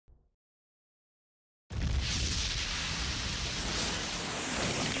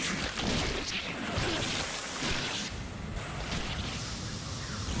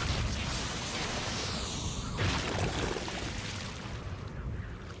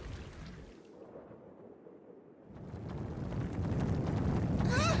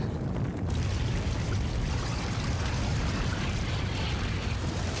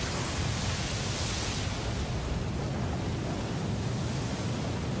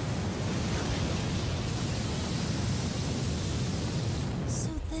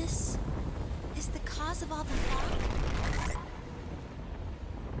This is the cause of all the fog?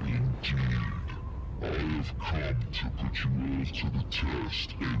 Indeed. I have come to put you all to the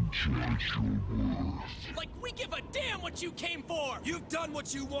test and judge your worth. Like we give a damn what you came for! You've done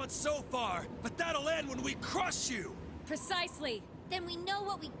what you want so far, but that'll end when we crush you! Precisely. Then we know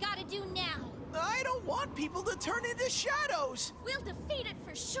what we gotta do now. I don't want people to turn into shadows. We'll defeat it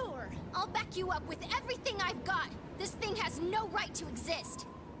for sure. I'll back you up with everything I've got. This thing has no right to exist.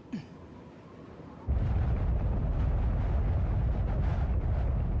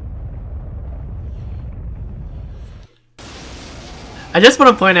 I just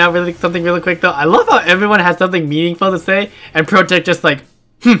want to point out something really quick though. I love how everyone has something meaningful to say, and Project just like,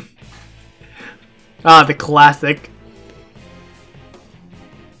 Ah, the classic.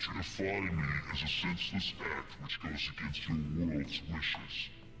 To defy me is a senseless act which goes against your world's wishes.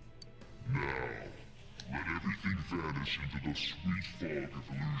 Now, let everything vanish into the sweet fog of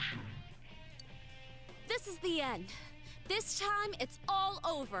illusion. This is the end. This time, it's all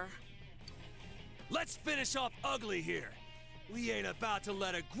over. Let's finish off ugly here. We ain't about to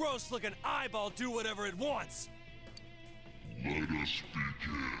let a gross-looking eyeball do whatever it wants. Let us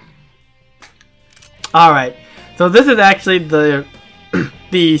begin. Alright, so this is actually the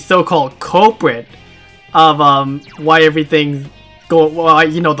the so-called culprit of why everything's why,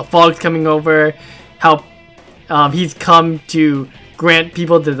 you know, the fog's coming over, how he's come to grant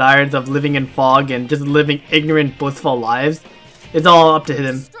people desires of living in fog and just living ignorant, blissful lives. It's all up to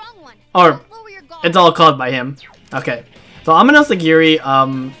him. Or it's all caused by him. Okay. So Amano Sagiri,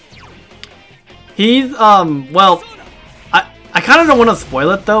 he's well, I kind of don't want to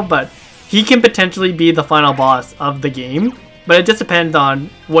spoil it though, but he can potentially be the final boss of the game, but it just depends on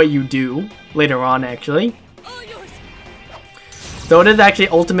what you do later on actually. So it is actually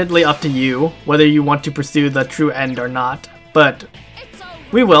ultimately up to you whether you want to pursue the true end or not, but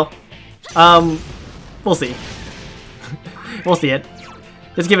we will. We'll see. We'll see it.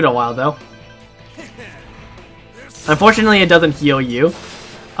 Just give it a while though. Unfortunately, it doesn't heal you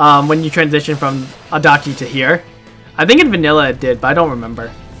when you transition from Adachi to here. I think in vanilla it did, but I don't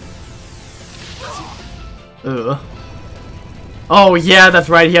remember. Ugh. Oh yeah, that's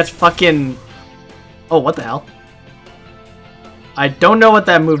right. He has fucking. Oh, what the hell? I don't know what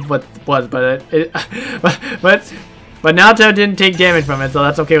that move was, but but Naoto didn't take damage from it, so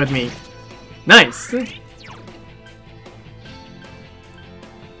that's okay with me. Nice.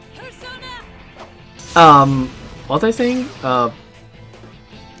 What was I saying?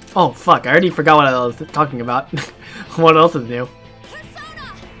 Oh fuck, I already forgot what I was talking about. What else is new?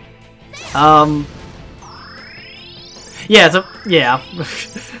 Yeah, so, yeah.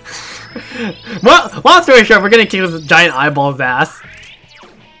 Well, long story short, we're gonna kick this giant eyeball's ass.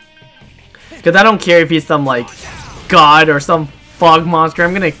 Because I don't care if he's some, like, god or some fog monster,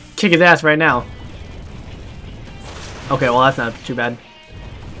 I'm gonna kick his ass right now. Okay, well that's not too bad.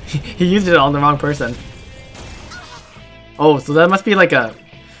 He used it on the wrong person. Oh, so that must be like a...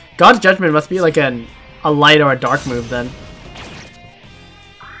 God's Judgment must be like a light or a dark move then.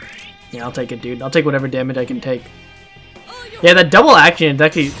 Yeah, I'll take it, dude. I'll take whatever damage I can take. Yeah, that double action is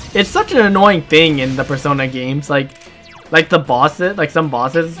actually... It's such an annoying thing in the Persona games. Like the bosses, like some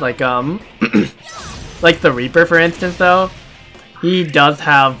bosses, like, like the Reaper, for instance, though. He does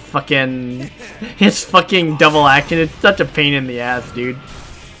have fucking... His fucking double action. It's such a pain in the ass, dude.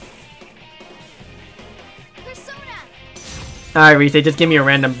 Alright, Rise, just give me a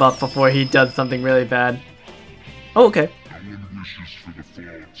random buff before he does something really bad. Oh, okay. No one wishes for the fog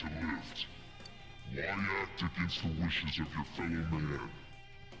to lift. Why act against the wishes of your fellow man?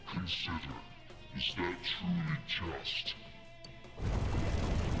 Consider, is that truly just?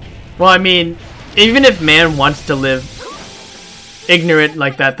 Well, I mean, even if man wants to live ignorant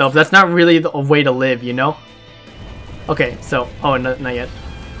like that, though, that's not really a way to live, you know? Okay, so... Oh, not yet.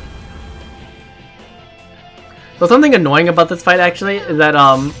 So something annoying about this fight, actually, is that,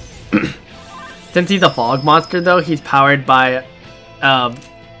 since he's a fog monster, though, he's powered by,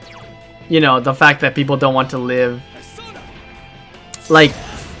 you know, the fact that people don't want to live, like,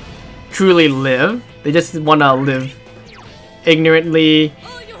 truly live. They just want to live ignorantly,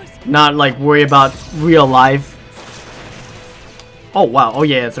 not, like, worry about real life. Oh, wow. Oh,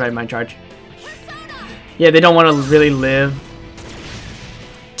 yeah, that's right, mind charge. Yeah, they don't want to really live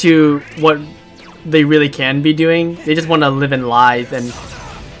to what they really can be doing. They just want to live in lies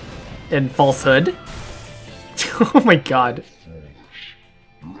and falsehood. Oh my god.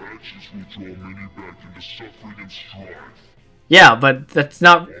 Your actions will draw many back into suffering and strife. Yeah, but that's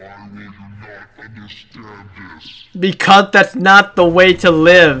not... Why will you not understand this? Because that's not the way to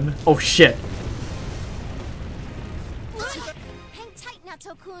live. Oh shit. Hang tight,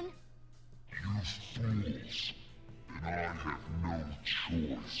 Nato-kun.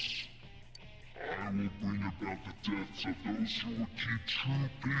 choice. I will bring about the deaths of those who would keep true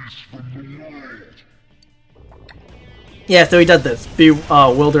peace from the world. Yeah, so he does this,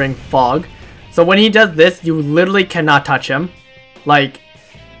 bewildering fog. So when he does this, you literally cannot touch him. Like,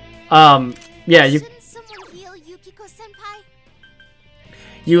 yeah, you Shouldn't someone heal Yukiko-senpai?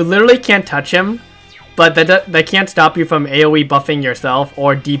 You literally can't touch him, but that can't stop you from AoE buffing yourself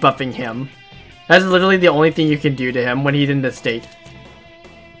or debuffing him. That's literally the only thing you can do to him when he's in this state.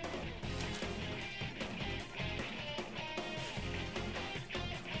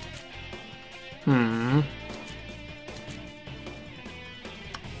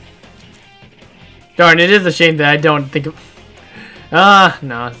 Darn, it is a shame that I don't think of...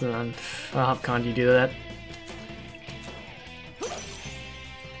 no, it's not. I'll have Kanji do that.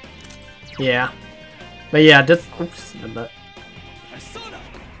 Yeah. But yeah, just... Oops.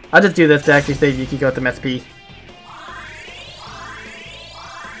 I'll just do this to actually save Yukiko with some SP.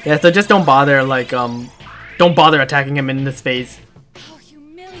 Yeah, so just don't bother, like, don't bother attacking him in this phase. How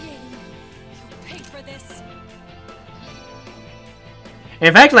humiliating. You'll pay for this.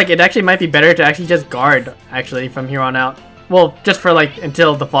 In fact, like, it actually might be better to actually just guard, actually, from here on out. Well, just for, like,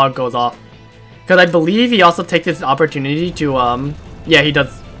 until the fog goes off. Because I believe he also takes this opportunity to, yeah, he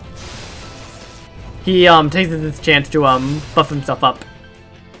does. He, takes this chance to, buff himself up.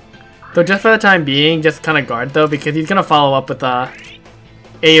 So just for the time being, just kind of guard, though, because he's gonna follow up with,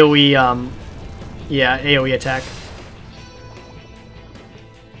 AoE, yeah, AoE attack.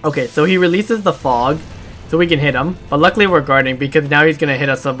 Okay, so he releases the fog, so we can hit him. But luckily we're guarding, because now he's gonna hit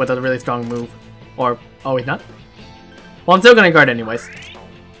us up with a really strong move. Or, oh, he's not? Well, I'm still gonna guard anyways.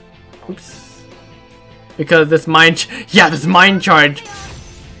 Oops. Because this this mind charge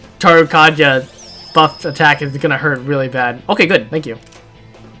Tarukaja buffed attack is gonna hurt really bad. Okay, good, thank you.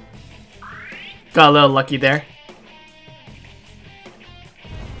 Got a little lucky there.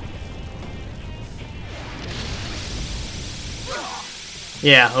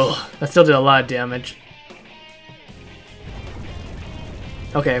 Yeah, oh, that still did a lot of damage.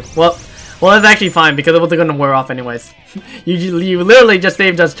 Okay, well, that's actually fine because it wasn't going to wear off anyways. you literally just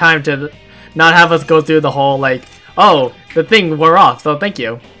saved us time to not have us go through the whole, like, oh, the thing wore off, so thank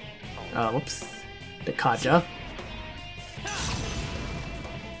you. Whoops. The Kaja.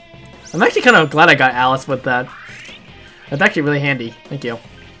 I'm actually kind of glad I got Alice with that. That's actually really handy. Thank you.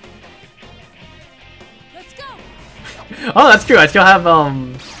 Let's go. Oh, that's true. I still have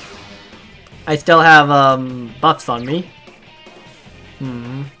buffs on me.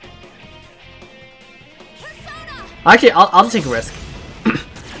 Actually, I'll take a risk.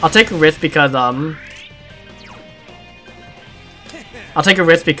 I'll take a risk because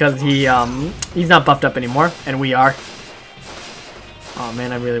he's not buffed up anymore, and we are. Oh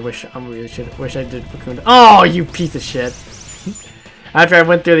man, I really wish I did Bakunda. Oh, you piece of shit! After I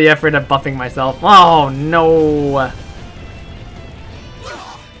went through the effort of buffing myself. Oh no!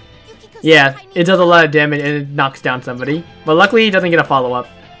 Yeah, it does a lot of damage and it knocks down somebody, but luckily he doesn't get a follow up,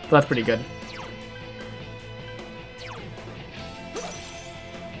 so that's pretty good.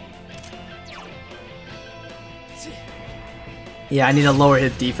 Yeah, I need to lower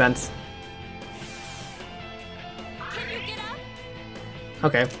his defense. Can you get up?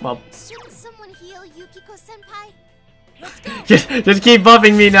 Okay, well. Shouldn't someone heal Yukiko-senpai? Let's go. just keep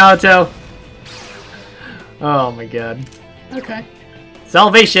buffing me, Naoto. Oh my god. Okay.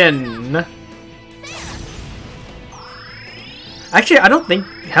 Salvation. Actually, I don't think.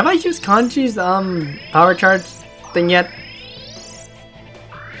 Have I used Kanji's power charge thing yet?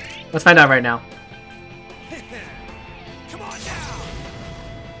 Let's find out right now. Come on now.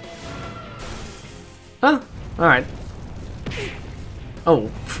 Oh, all right. Oh,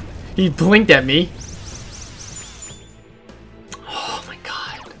 he blinked at me. Oh my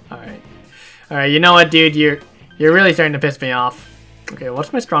god. All right. You know what, dude? You're really starting to piss me off. Okay,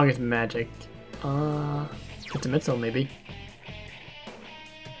 what's my strongest magic? It's a missile, maybe.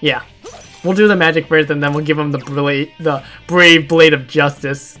 Yeah, we'll do the magic first, and then we'll give him the brave blade of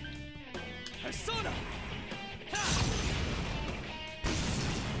justice.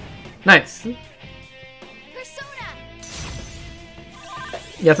 Nice. Persona!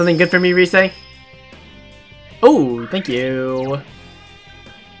 You got something good for me, Rise? Oh, thank you.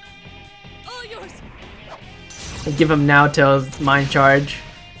 All yours. I'll give him Naoto's mind charge.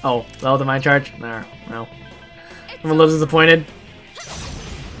 Oh, that was the mind charge? No. I'm a little disappointed.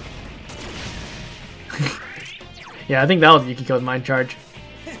 Yeah, I think that was Yukiko's mind charge.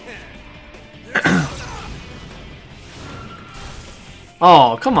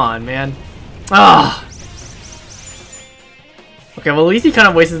 Oh, come on, man. Ah. Okay, well at least he kind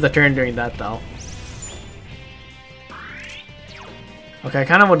of wastes the turn doing that, though. Okay, I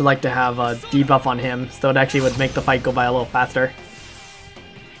kind of would like to have a debuff on him, so it actually would make the fight go by a little faster.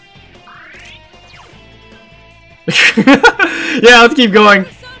 Yeah, let's keep going.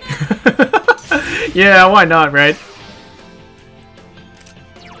 Yeah, why not, right?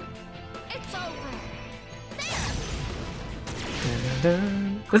 It's over.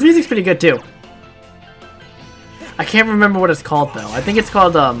 This music's pretty good too. I can't remember what it's called though. I think it's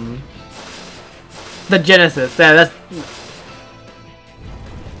called the Genesis. Yeah, that's.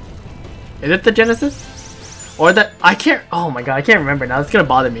 Is it the Genesis? Or the I can't. Oh my god, I can't remember now. It's gonna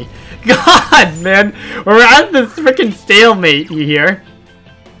bother me. God, man, we're at this freaking stalemate. You hear?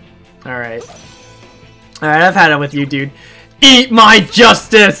 All right. All right, I've had it with you, dude. Eat my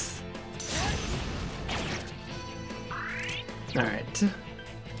justice. All right.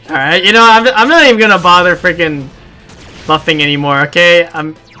 All right. You know, I'm not even gonna bother freaking buffing anymore. Okay,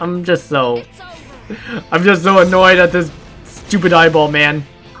 I'm just so annoyed at this stupid eyeball man.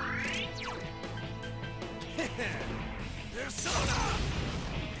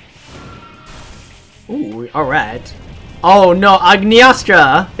 Ooh, alright. Oh no,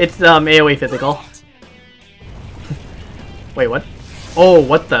 Agniastra! It's AoE physical. Wait, what? Oh,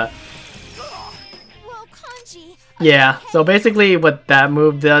 what the? Well, Kanji, Yeah, so basically what that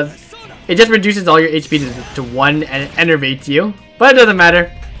move does, it just reduces all your HP to 1 and it enervates you. But it doesn't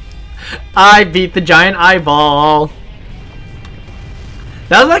matter. I beat the giant eyeball.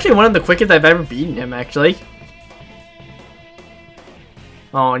 That was actually one of the quickest I've ever beaten him, actually.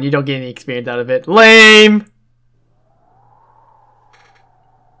 Oh, and you don't get any experience out of it. Lame!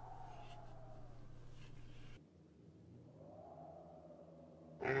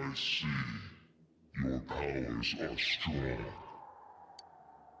 I see. Your powers are strong.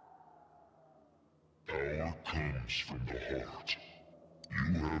 Power comes from the heart.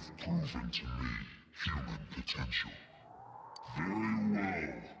 You have proven to me human potential. Very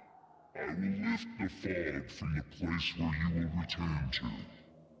well. I will lift the fog from the place where you will return to.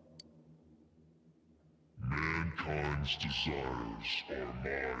 Mankind's desires are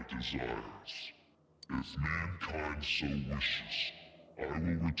my desires. If mankind so wishes, I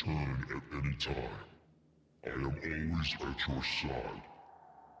will return at any time. I am always at your side,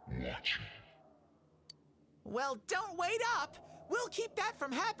 watching. Well, don't wait up. We'll keep that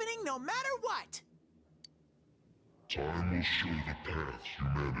from happening no matter what. Time will show the path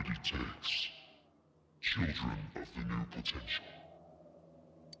humanity takes. Children of the new potential.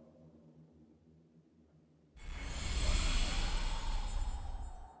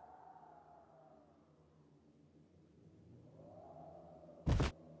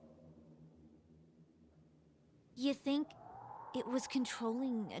 You think it was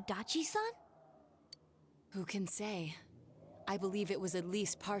controlling Adachi-san? Who can say? I believe it was at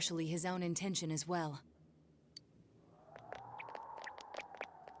least partially his own intention as well.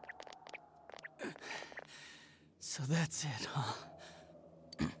 So that's it, huh?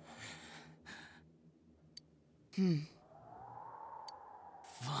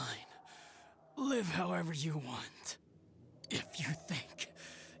 Fine. Live however you want. If you think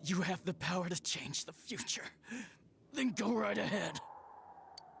you have the power to change the future, then go right ahead.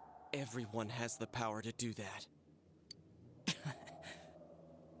 Everyone has the power to do that.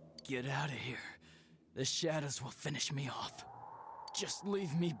 Get out of here. The shadows will finish me off. Just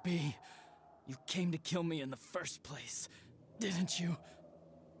leave me be. You came to kill me in the first place, didn't you?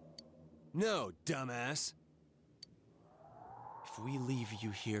 No, dumbass. If we leave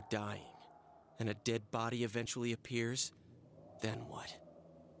you here dying, and a dead body eventually appears, then what?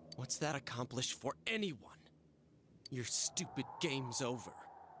 What's that accomplish for anyone? Your stupid game's over.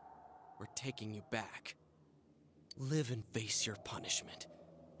 We're taking you back. Live and face your punishment.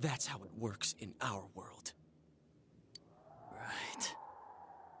 That's how it works in our world. Right.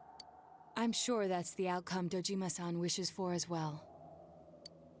 I'm sure that's the outcome Dojima-san wishes for as well.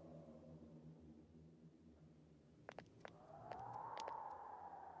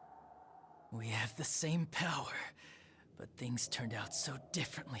 We have the same power, but things turned out so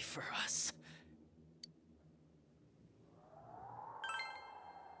differently for us.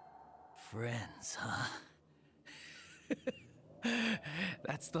 Friends, huh?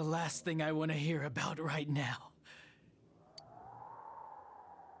 That's the last thing I want to hear about right now.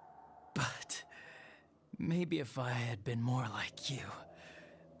 But maybe if I had been more like you,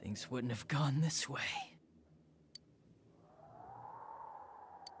 things wouldn't have gone this way.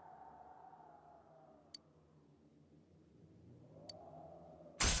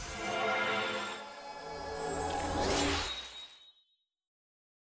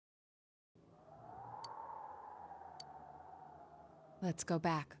 Let's go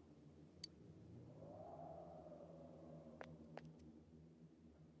back.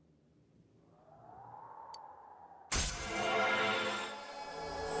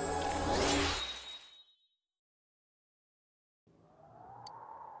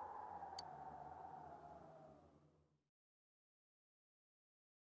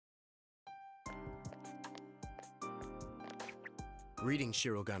 Greetings,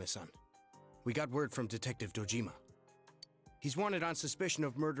 Shirogane-san. We got word from Detective Dojima. He's wanted on suspicion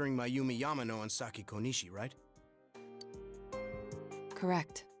of murdering Mayumi Yamano and Saki Konishi, right?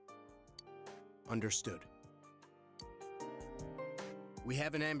 Correct. Understood. We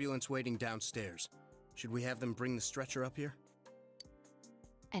have an ambulance waiting downstairs. Should we have them bring the stretcher up here?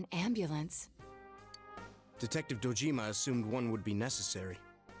 An ambulance? Detective Dojima assumed one would be necessary.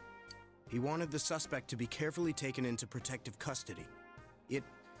 He wanted the suspect to be carefully taken into protective custody.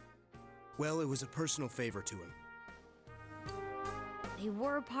 Well, it was a personal favor to him. They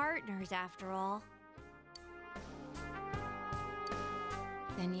were partners, after all.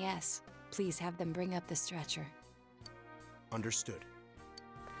 Then yes, please have them bring up the stretcher. Understood.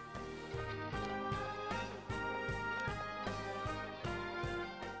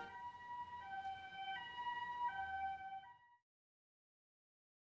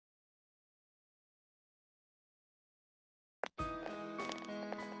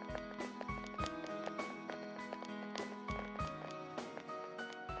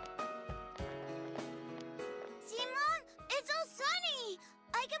 Simon, it's all sunny!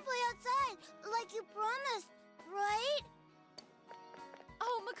 I can play outside, like you promised, right?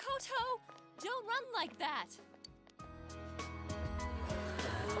 Oh, Makoto! Don't run like that!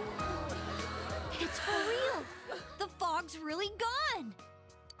 It's for real! The fog's really gone!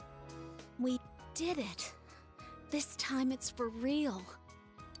 We did it. This time it's for real.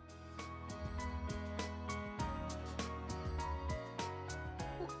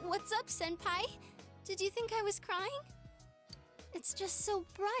 What's up, Senpai? Did you think I was crying? It's just so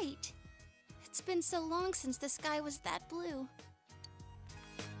bright. It's been so long since the sky was that blue.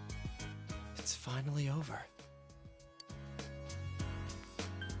 It's finally over.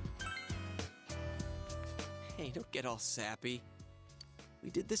 Hey, don't get all sappy. We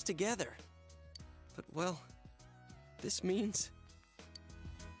did this together. But, well, this means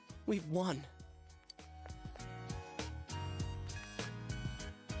we've won.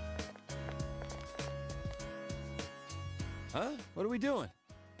 Huh? What are we doing?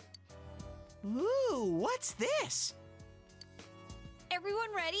 Ooh, what's this?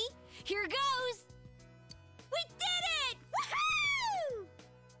 Everyone ready? Here goes! We did it! Woohoo!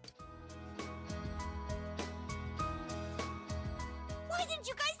 Why didn't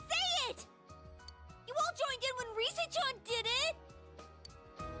you guys say it? You all joined in when Rise-chan did it!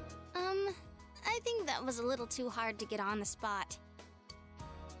 I think that was a little too hard to get on the spot.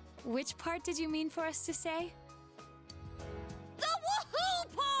 Which part did you mean for us to say? The woohoo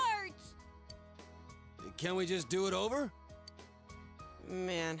part! Can we just do it over?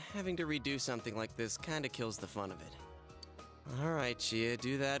 Man, having to redo something like this kinda kills the fun of it. Alright, Chia,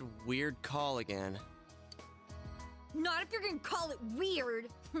 do that weird call again. Not if you're gonna call it weird.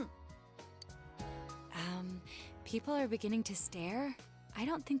 People are beginning to stare. I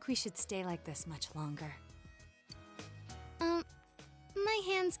don't think we should stay like this much longer. My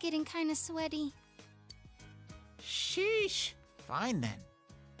hand's getting kinda sweaty. Sheesh. Fine then.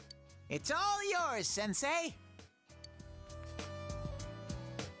 It's all yours, Sensei.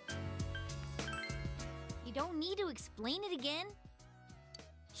 You don't need to explain it again.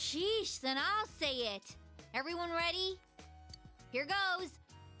 Sheesh, then I'll say it. Everyone ready? Here goes.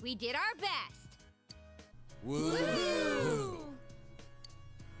 We did our best. Woo!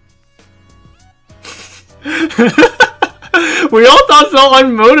 We all thought so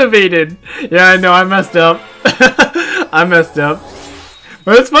unmotivated. Yeah, I know, I messed up. I messed up.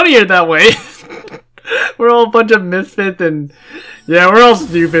 But it's funnier that way. We're all a bunch of misfits and... Yeah, we're all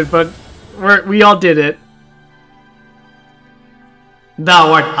stupid, but we all did it.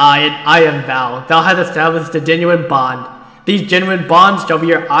 Thou art I, and I am thou. Thou hast established a genuine bond. These genuine bonds shall be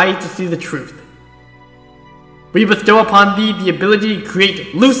your eyes to see the truth. We bestow upon thee the ability to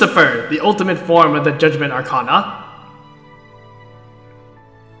create Lucifer, the ultimate form of the Judgment Arcana.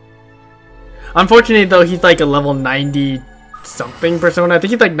 Unfortunately though, he's like a level 90 something persona. I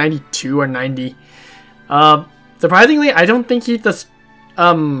think he's like 92 or 90. Surprisingly, I don't think he's the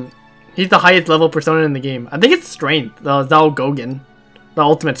highest level persona in the game. I think it's strength, the Zao Gogen, the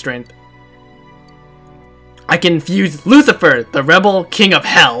ultimate strength. I can fuse Lucifer, the rebel king of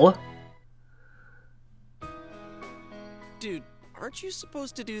hell. Dude, aren't you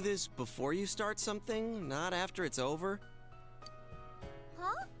supposed to do this before you start something, not after it's over?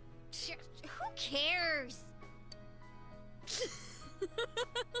 Huh? Who cares?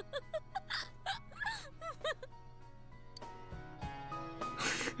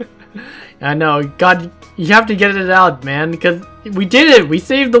 I know, God, you have to get it out, man, because we did it! We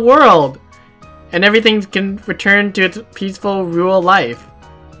saved the world! And everything can return to its peaceful, rural life.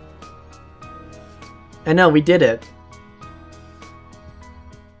 I know, we did it.